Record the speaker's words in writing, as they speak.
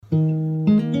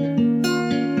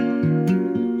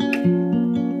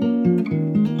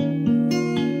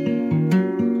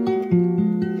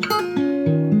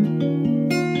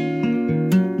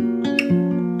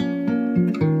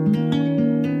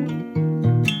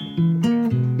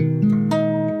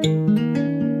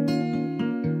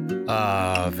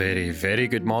very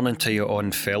good morning to you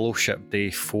on Fellowship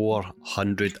Day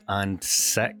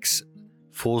 406.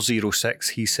 406,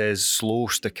 he says, slow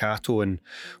staccato, and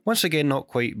once again not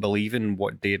quite believing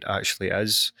what day it actually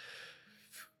is.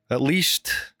 At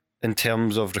least in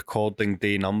terms of recording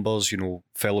day numbers,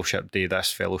 Fellowship Day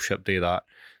this, Fellowship Day that.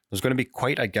 There's going to be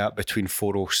quite a gap between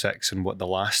 406 and what the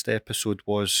last episode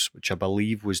was, which I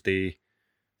believe was day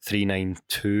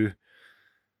 392.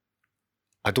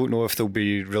 I don't know if they'll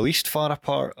be released far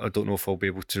apart. I don't know if I'll be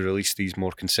able to release these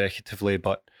more consecutively,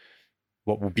 but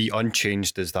what will be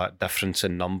unchanged is that difference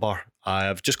in number.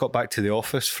 I've just got back to the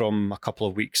office from a couple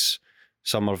of weeks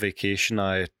summer vacation.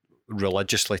 I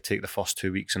religiously take the first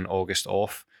 2 weeks in August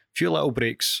off. A few little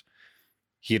breaks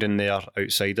here and there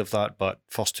outside of that, but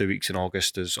first 2 weeks in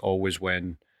August is always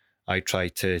when I try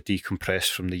to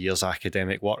decompress from the year's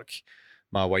academic work.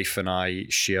 My wife and I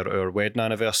share our wedding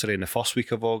anniversary in the first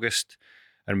week of August,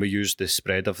 and we use the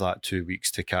spread of that 2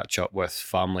 weeks to catch up with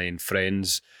family and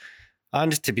friends,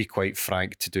 and to be quite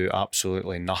frank, to do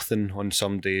absolutely nothing on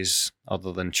some days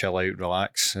other than chill out,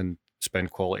 relax, and spend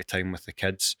quality time with the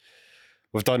kids.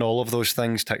 We've done all of those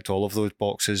things, ticked all of those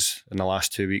boxes in the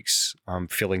last 2 weeks. I'm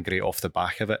feeling great off the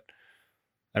back of it.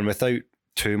 And without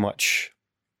too much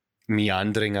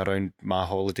meandering around my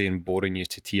holiday and boring you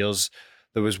to tears,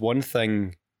 there was one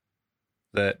thing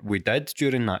that we did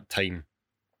during that time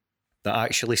that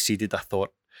actually seeded a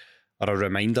thought, or a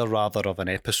reminder rather, of an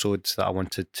episode that I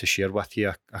wanted to share with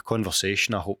you, a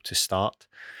conversation I hope to start.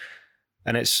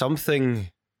 And it's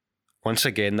something, once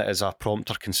again, that is a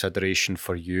prompt or consideration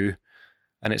for you.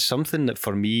 And it's something that,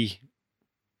 for me,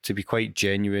 to be quite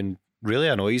genuine, really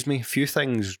annoys me. Few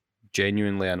things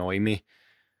genuinely annoy me.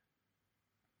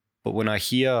 But when I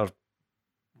hear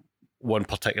one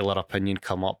particular opinion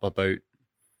come up about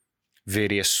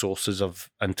various sources of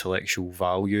intellectual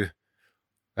value,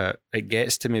 it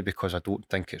gets to me because I don't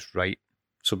think it's right.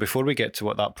 So before we get to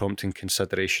what that prompting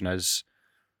consideration is,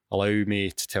 allow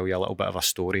me to tell you a little bit of a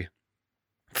story.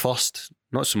 First,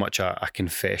 not so much a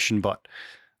confession, but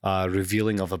a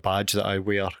revealing of a badge that I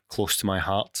wear close to my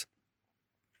heart.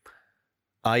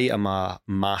 I am a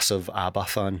massive ABBA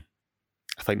fan.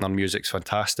 I think their music's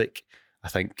fantastic. I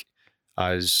think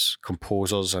as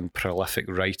composers and prolific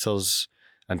writers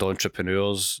and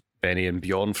entrepreneurs, Benny and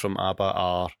Bjorn from ABBA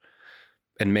are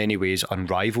in many ways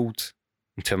unrivaled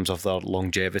in terms of their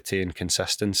longevity and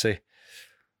consistency.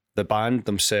 The band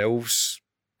themselves,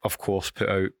 of course, put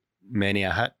out many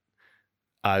a hit.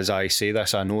 As I say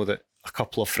this, I know that a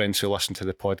couple of friends who listen to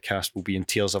the podcast will be in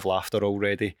tears of laughter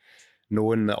already,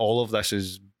 knowing that all of this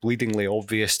is bleedingly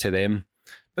obvious to them,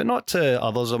 but not to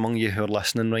others among you who are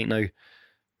listening right now.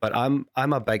 But I'm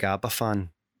a big ABBA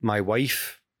fan. My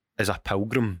wife is a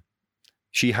pilgrim.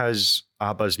 She has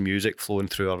ABBA's music flowing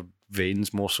through her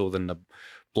veins more so than the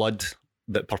blood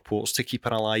that purports to keep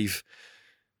her alive.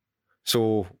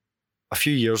 So a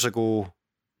few years ago,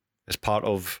 as part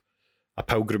of a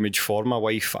pilgrimage for my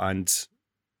wife and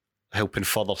helping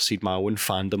further seed my own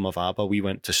fandom of ABBA, we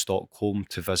went to Stockholm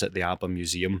to visit the ABBA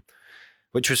Museum,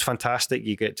 which was fantastic.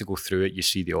 You get to go through it, you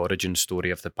see the origin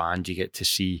story of the band, you get to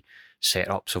see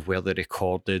setups of where they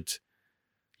recorded,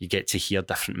 you get to hear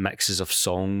different mixes of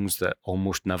songs that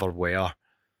almost never were.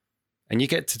 And you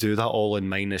get to do that all in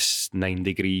 -9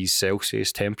 degrees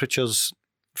Celsius temperatures,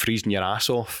 freezing your ass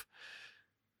off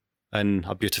in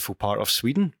a beautiful part of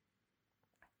Sweden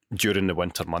during the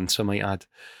winter months, I might add.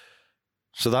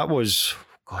 So that was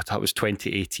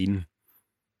 2018.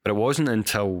 But it wasn't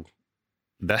until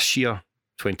this year,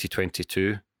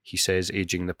 2022, he says,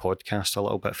 aging the podcast a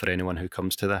little bit for anyone who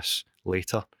comes to this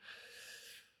later.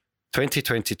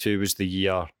 2022 was the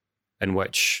year in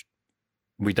which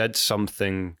we did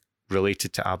something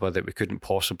related to ABBA that we couldn't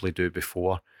possibly do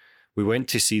before. We went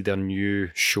to see their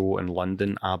new show in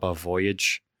London, ABBA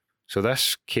Voyage. So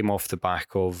this came off the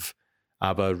back of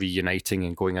ABBA reuniting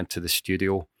and going into the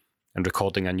studio and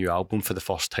recording a new album for the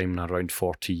first time in around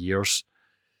 40 years.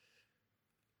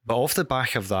 But off the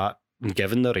back of that, and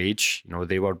given their age,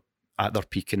 they were at their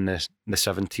peak in the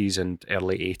 70s and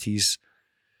early 80s.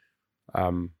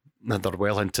 They're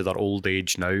well into their old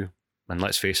age now, and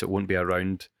let's face it, won't be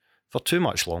around for too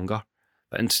much longer.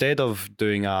 But instead of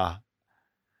doing a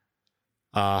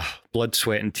Blood,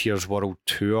 Sweat and Tears World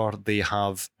Tour, they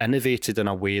have innovated in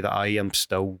a way that I am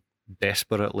still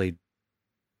difficultly,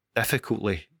 that's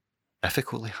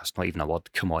not even a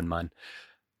word, come on man.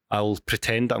 I'll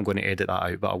pretend I'm going to edit that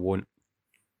out, but I won't.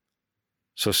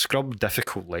 So scrub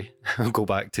difficultly, I'll go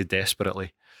back to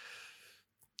desperately,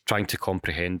 trying to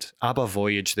comprehend. ABBA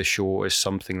Voyage, the show, is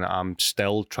something that I'm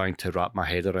still trying to wrap my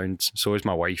head around. So is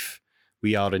my wife.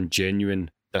 We are in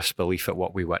genuine disbelief at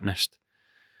what we witnessed.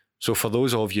 So for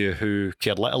those of you who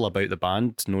care little about the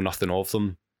band, know nothing of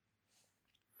them,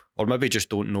 or maybe just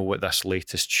don't know what this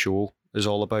latest show is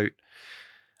all about,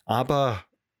 ABBA,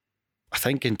 I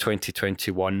think in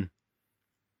 2021,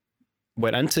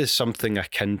 went into something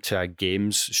akin to a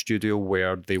games studio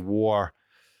where they wore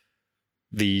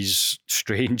these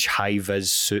strange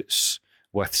high-vis suits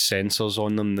with sensors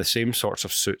on them, the same sorts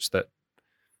of suits that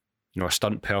a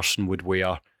stunt person would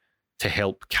wear to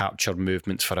help capture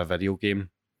movements for a video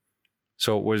game.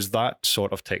 So it was that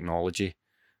sort of technology.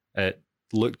 It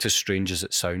looked as strange as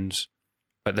it sounds,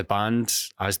 but the band,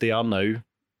 as they are now,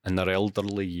 in their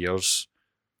elderly years,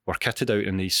 were kitted out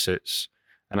in these suits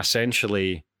and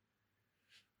essentially,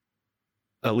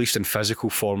 at least in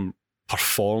physical form,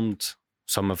 performed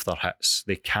some of their hits.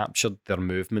 They captured their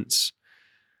movements.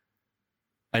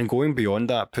 And going beyond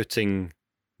that, putting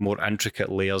more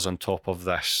intricate layers on top of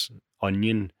this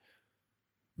onion,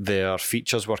 their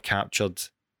features were captured,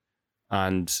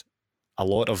 and a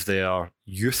lot of their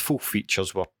youthful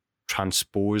features were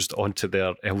transposed onto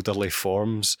their elderly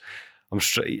forms.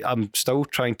 I'm still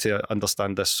trying to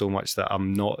understand this so much that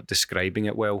I'm not describing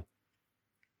it well.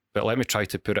 But let me try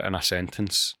to put it in a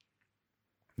sentence.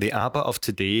 The ABBA of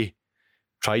today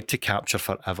tried to capture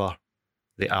forever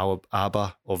the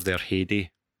ABBA of their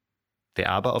heyday. The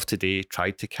ABBA of today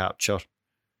tried to capture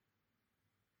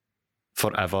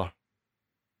forever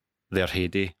their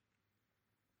heyday.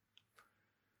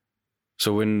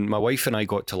 So when my wife and I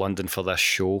got to London for this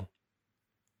show,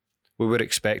 we were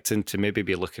expecting to maybe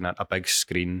be looking at a big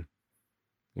screen,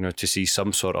 to see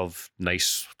some sort of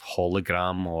nice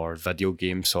hologram or video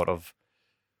game sort of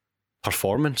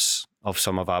performance of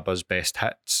some of ABBA's best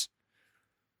hits.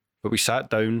 But we sat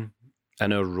down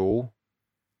in our row.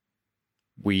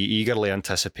 We eagerly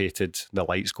anticipated the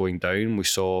lights going down. We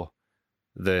saw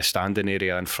the standing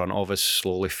area in front of us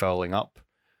slowly filling up.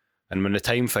 And when the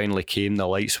time finally came, the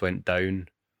lights went down.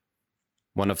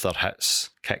 One of their hits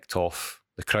kicked off.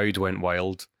 The crowd went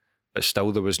wild, but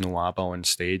still there was no ABBA on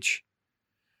stage.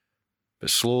 But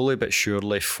slowly but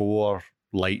surely, 4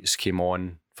 lights came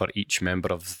on for each member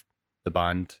of the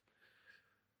band.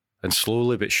 And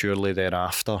slowly but surely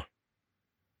thereafter,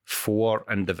 4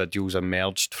 individuals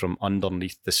emerged from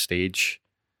underneath the stage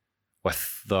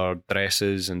with their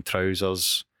dresses and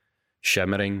trousers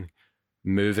shimmering,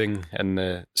 moving in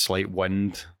the slight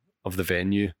wind of the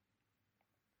venue.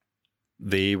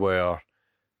 They were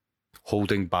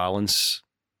holding balance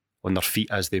on their feet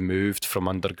as they moved from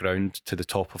underground to the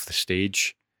top of the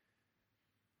stage.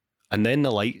 And then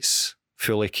the lights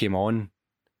fully came on.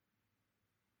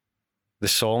 The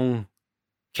song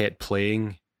kept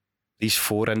playing. These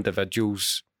 4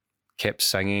 individuals kept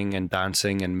singing and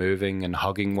dancing and moving and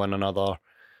hugging one another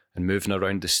and moving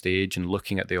around the stage and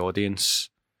looking at the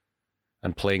audience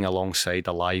and playing alongside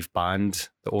a live band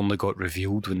that only got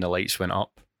revealed when the lights went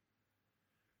up.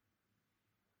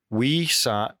 We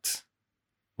sat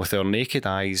with our naked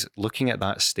eyes looking at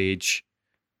that stage,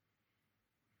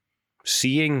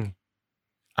 seeing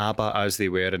ABBA as they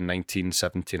were in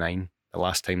 1979, the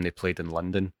last time they played in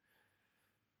London.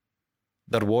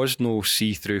 There was no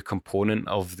see-through component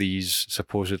of these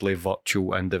supposedly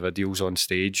virtual individuals on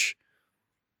stage.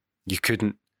 You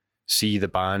couldn't see the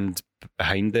band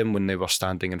behind them when they were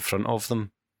standing in front of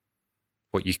them.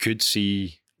 What you could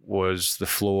see was the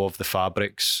flow of the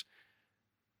fabrics,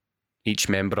 each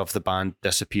member of the band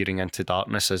disappearing into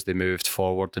darkness as they moved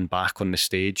forward and back on the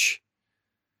stage.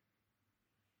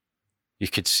 You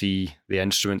could see the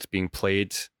instruments being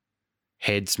played,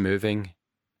 heads moving,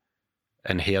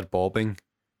 and hair bobbing.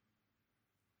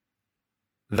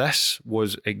 This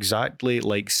was exactly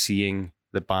like seeing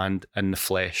the band in the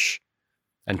flesh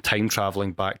and time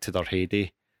travelling back to their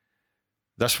heyday.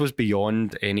 This was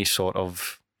beyond any sort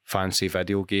of fancy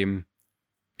video game,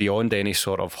 beyond any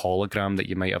sort of hologram that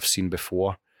you might have seen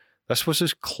before. This was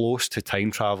as close to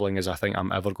time travelling as I think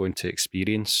I'm ever going to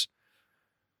experience.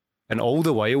 And all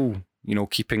the while,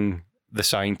 keeping the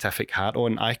scientific hat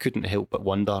on, I couldn't help but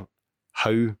wonder,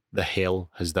 how the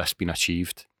hell has this been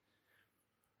achieved?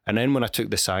 And then when I took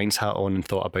the science hat on and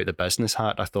thought about the business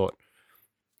hat, I thought,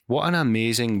 what an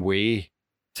amazing way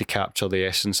to capture the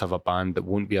essence of a band that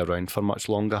won't be around for much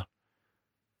longer.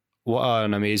 What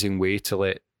an amazing way to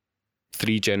let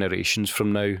 3 generations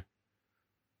from now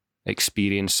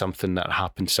experience something that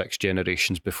happened 6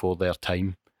 generations before their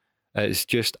time. It's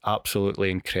just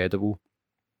absolutely incredible.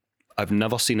 I've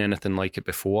never seen anything like it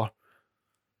before.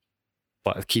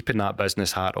 But keeping that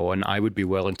business hat on, I would be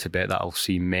willing to bet that I'll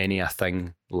see many a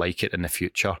thing like it in the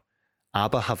future.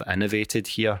 ABBA have innovated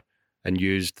here and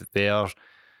used their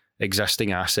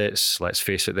existing assets, let's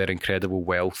face it, their incredible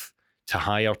wealth, to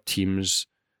hire teams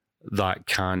that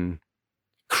can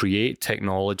create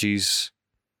technologies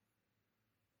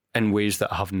in ways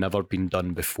that have never been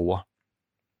done before.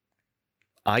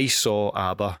 I saw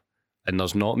ABBA, and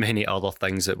there's not many other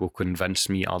things that will convince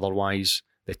me otherwise.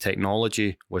 The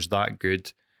technology was that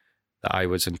good that I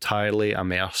was entirely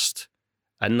immersed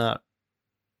in that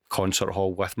concert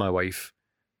hall with my wife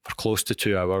for close to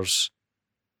 2 hours,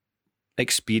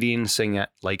 experiencing it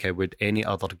like I would any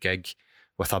other gig,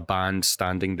 with a band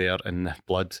standing there in the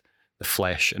blood, the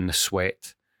flesh and the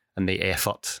sweat and the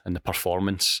effort and the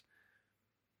performance.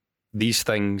 These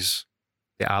things,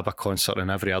 the ABBA concert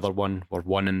and every other one, were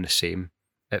one and the same.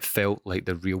 It felt like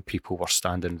the real people were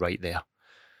standing right there.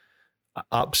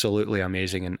 Absolutely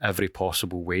amazing in every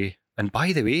possible way. And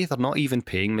by the way, they're not even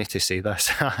paying me to say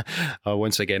this. I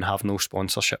once again have no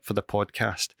sponsorship for the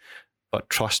podcast, but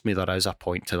trust me, there is a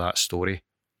point to that story.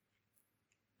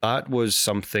 That was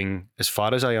something, as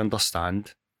far as I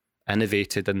understand,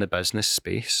 innovated in the business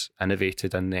space,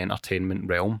 innovated in the entertainment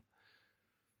realm.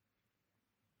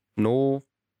 No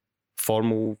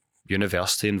formal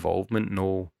university involvement,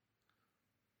 no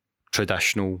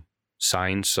traditional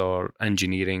science or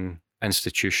engineering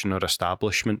institution or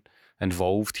establishment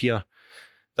involved here.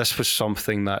 This was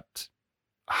something that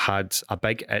had a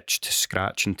big itch to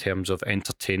scratch in terms of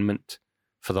entertainment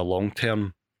for the long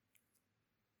term.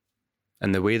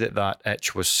 And the way that that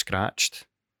itch was scratched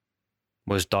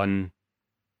was done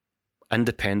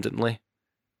independently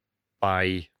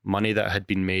by money that had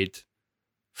been made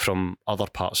from other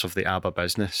parts of the ABBA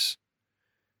business.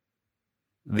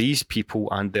 These people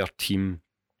and their team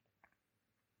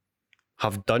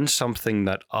have done something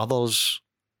that others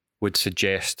would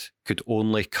suggest could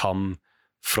only come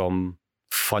from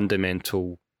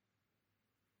fundamental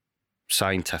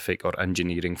scientific or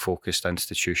engineering focused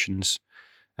institutions.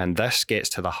 And this gets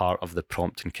to the heart of the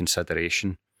prompt and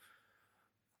consideration.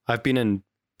 I've been in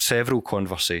several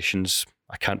conversations,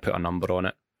 I can't put a number on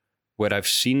it, where I've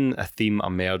seen a theme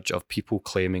emerge of people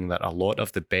claiming that a lot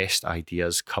of the best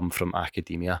ideas come from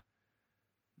academia,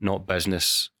 not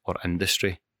business or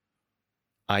industry.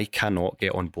 I cannot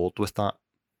get on board with that.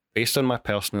 Based on my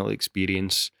personal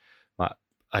experience,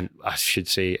 and I should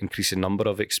say increasing number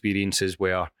of experiences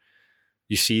where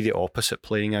you see the opposite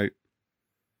playing out,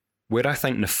 where I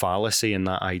think the fallacy in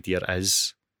that idea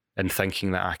is in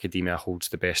thinking that academia holds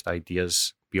the best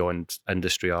ideas beyond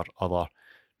industry or other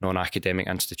non-academic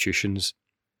institutions,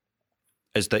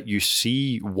 is that you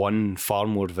see one far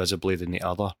more visibly than the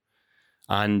other.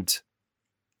 And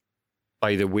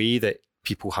by the way that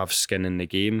people have skin in the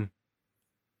game,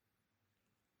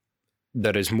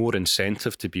 there is more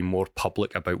incentive to be more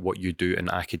public about what you do in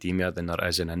academia than there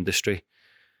is in industry.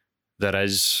 There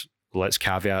is, let's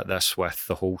caveat this with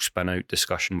the whole spin-out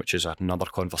discussion, which is another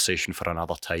conversation for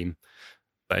another time.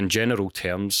 But in general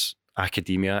terms,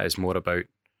 academia is more about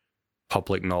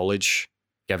public knowledge,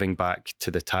 giving back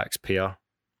to the taxpayer, at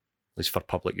least for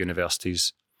public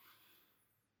universities,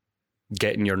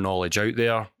 getting your knowledge out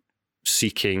there,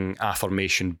 seeking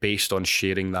affirmation based on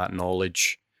sharing that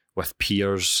knowledge with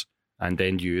peers and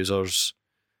end users,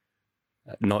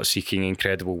 not seeking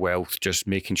incredible wealth, just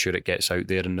making sure it gets out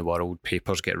there in the world,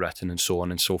 papers get written and so on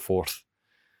and so forth.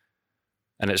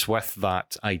 And it's with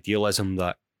that idealism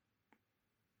that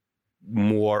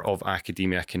more of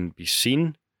academia can be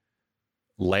seen,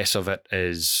 less of it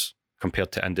is,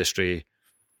 compared to industry,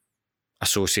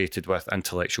 associated with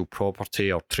intellectual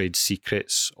property or trade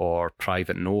secrets or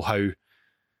private know-how.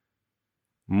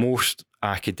 Most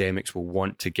academics will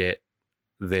want to get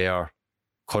their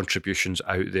contributions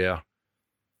out there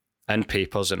in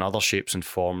papers and other shapes and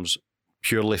forms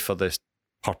purely for the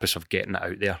purpose of getting it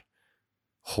out there,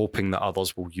 hoping that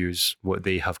others will use what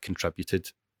they have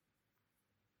contributed.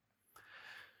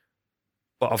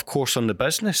 But of course, on the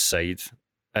business side,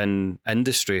 in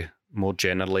industry more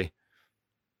generally,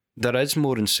 there is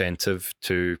more incentive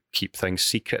to keep things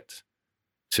secret,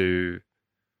 to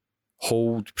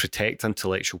protect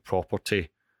intellectual property,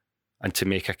 and to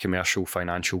make a commercial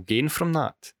financial gain from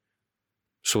that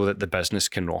so that the business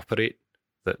can operate,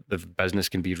 that the business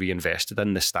can be reinvested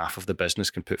in, the staff of the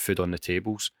business can put food on the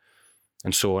tables,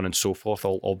 and so on and so forth.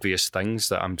 All obvious things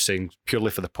that I'm saying purely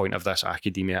for the point of this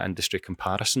academia industry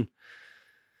comparison.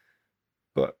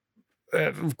 But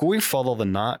going further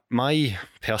than that, my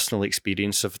personal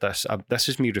experience of this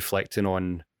is me reflecting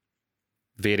on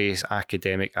various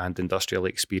academic and industrial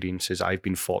experiences I've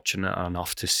been fortunate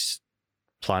enough to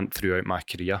plant throughout my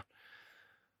career.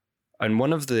 And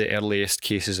one of the earliest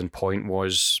cases in point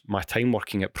was my time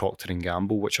working at Procter &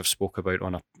 Gamble, which I've spoke about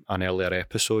on an earlier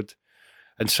episode.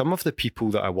 And some of the people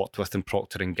that I worked with in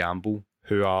Procter & Gamble,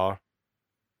 who are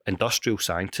industrial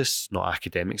scientists, not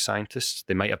academic scientists.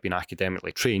 They might have been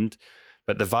academically trained,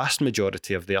 but the vast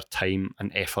majority of their time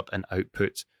and effort and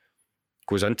output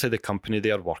goes into the company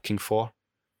they are working for.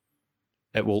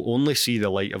 It will only see the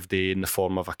light of day in the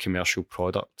form of a commercial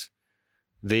product.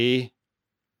 They,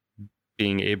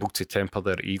 being able to temper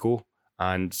their ego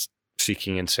and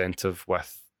seeking incentive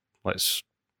with, let's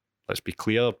be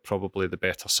clear, probably the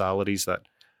better salaries that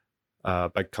a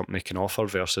big company can offer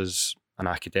versus an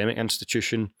academic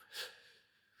institution,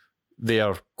 they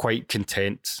are quite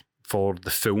content for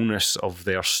the fullness of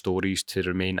their stories to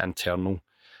remain internal,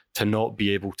 to not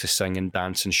be able to sing and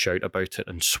dance and shout about it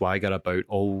and swagger about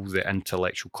all the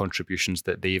intellectual contributions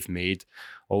that they've made,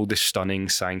 all the stunning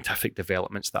scientific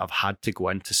developments that have had to go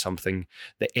into something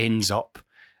that ends up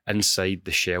inside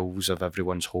the shelves of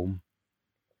everyone's home.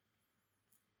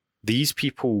 These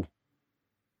people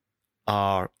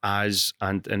are,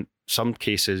 and in some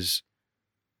cases,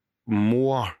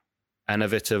 more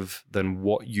innovative than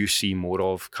what you see more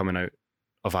of coming out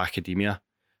of academia,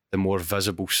 the more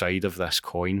visible side of this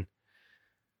coin.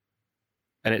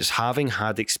 And it's having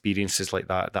had experiences like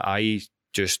that I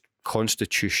just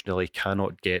constitutionally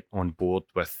cannot get on board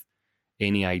with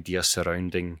any idea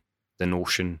surrounding the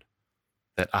notion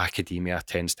that academia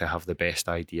tends to have the best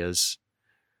ideas.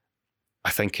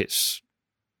 I think it's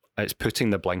putting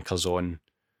the blinkers on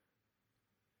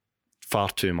far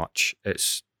too much.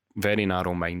 It's very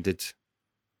narrow-minded.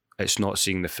 It's not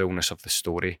seeing the fullness of the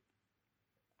story.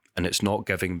 And it's not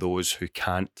giving those who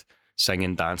can't sing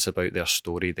and dance about their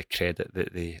story the credit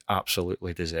that they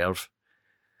absolutely deserve.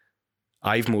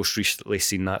 I've most recently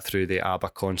seen that through the ABBA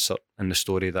concert and the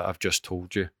story that I've just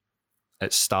told you.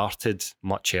 It started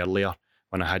much earlier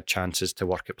when I had chances to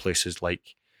work at places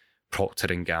like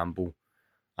Procter & Gamble.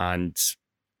 And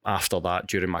after that,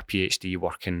 during my PhD,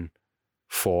 working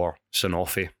for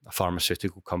Sanofi, a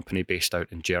pharmaceutical company based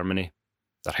out in Germany.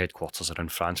 Their headquarters are in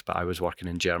France, but I was working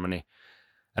in Germany.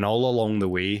 And all along the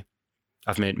way,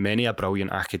 I've met many a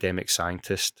brilliant academic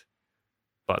scientist.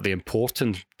 But the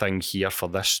important thing here for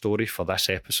this story, for this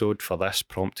episode, for this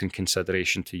prompting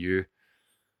consideration to you,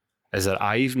 is that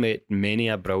I've met many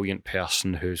a brilliant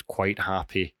person who's quite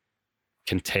happy,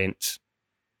 content,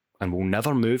 and will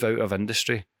never move out of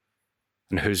industry,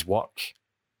 and whose work,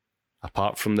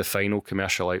 apart from the final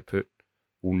commercial output,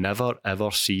 will never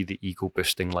ever see the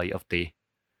ego-boosting light of day.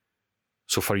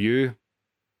 So for you,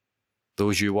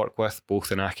 those you work with,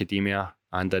 both in academia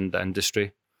and in the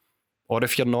industry, or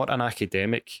if you're not an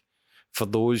academic, for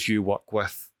those you work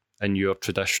with in your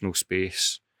traditional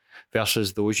space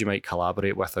versus those you might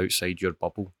collaborate with outside your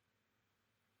bubble,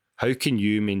 how can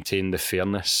you maintain the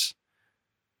fairness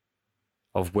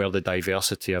of where the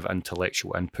diversity of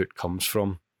intellectual input comes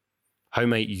from? How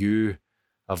might you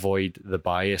avoid the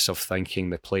bias of thinking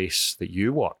the place that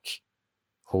you work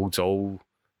holds all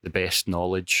the best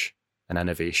knowledge and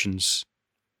innovations?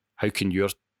 How can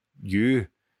you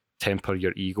temper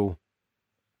your ego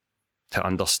to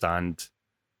understand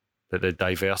that the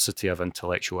diversity of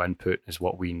intellectual input is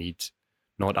what we need,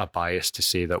 not a bias to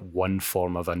say that one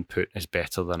form of input is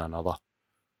better than another?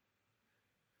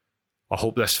 I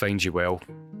hope this finds you well.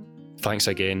 Thanks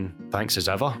again, thanks as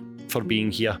ever for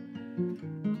being here.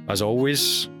 As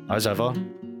always, as ever,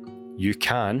 you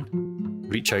can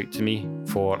reach out to me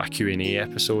for a Q&A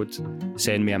episode.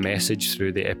 Send me a message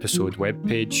through the episode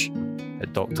webpage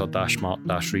at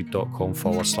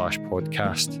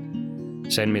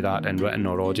dr-mark-reed.com/podcast. Send me that in written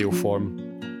or audio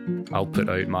form. I'll put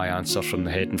out my answer from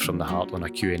the head and from the heart on a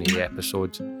Q&A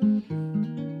episode.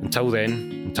 Until then,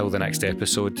 until the next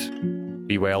episode,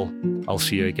 be well. I'll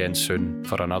see you again soon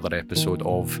for another episode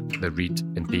of the Read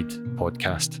Indeed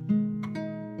podcast.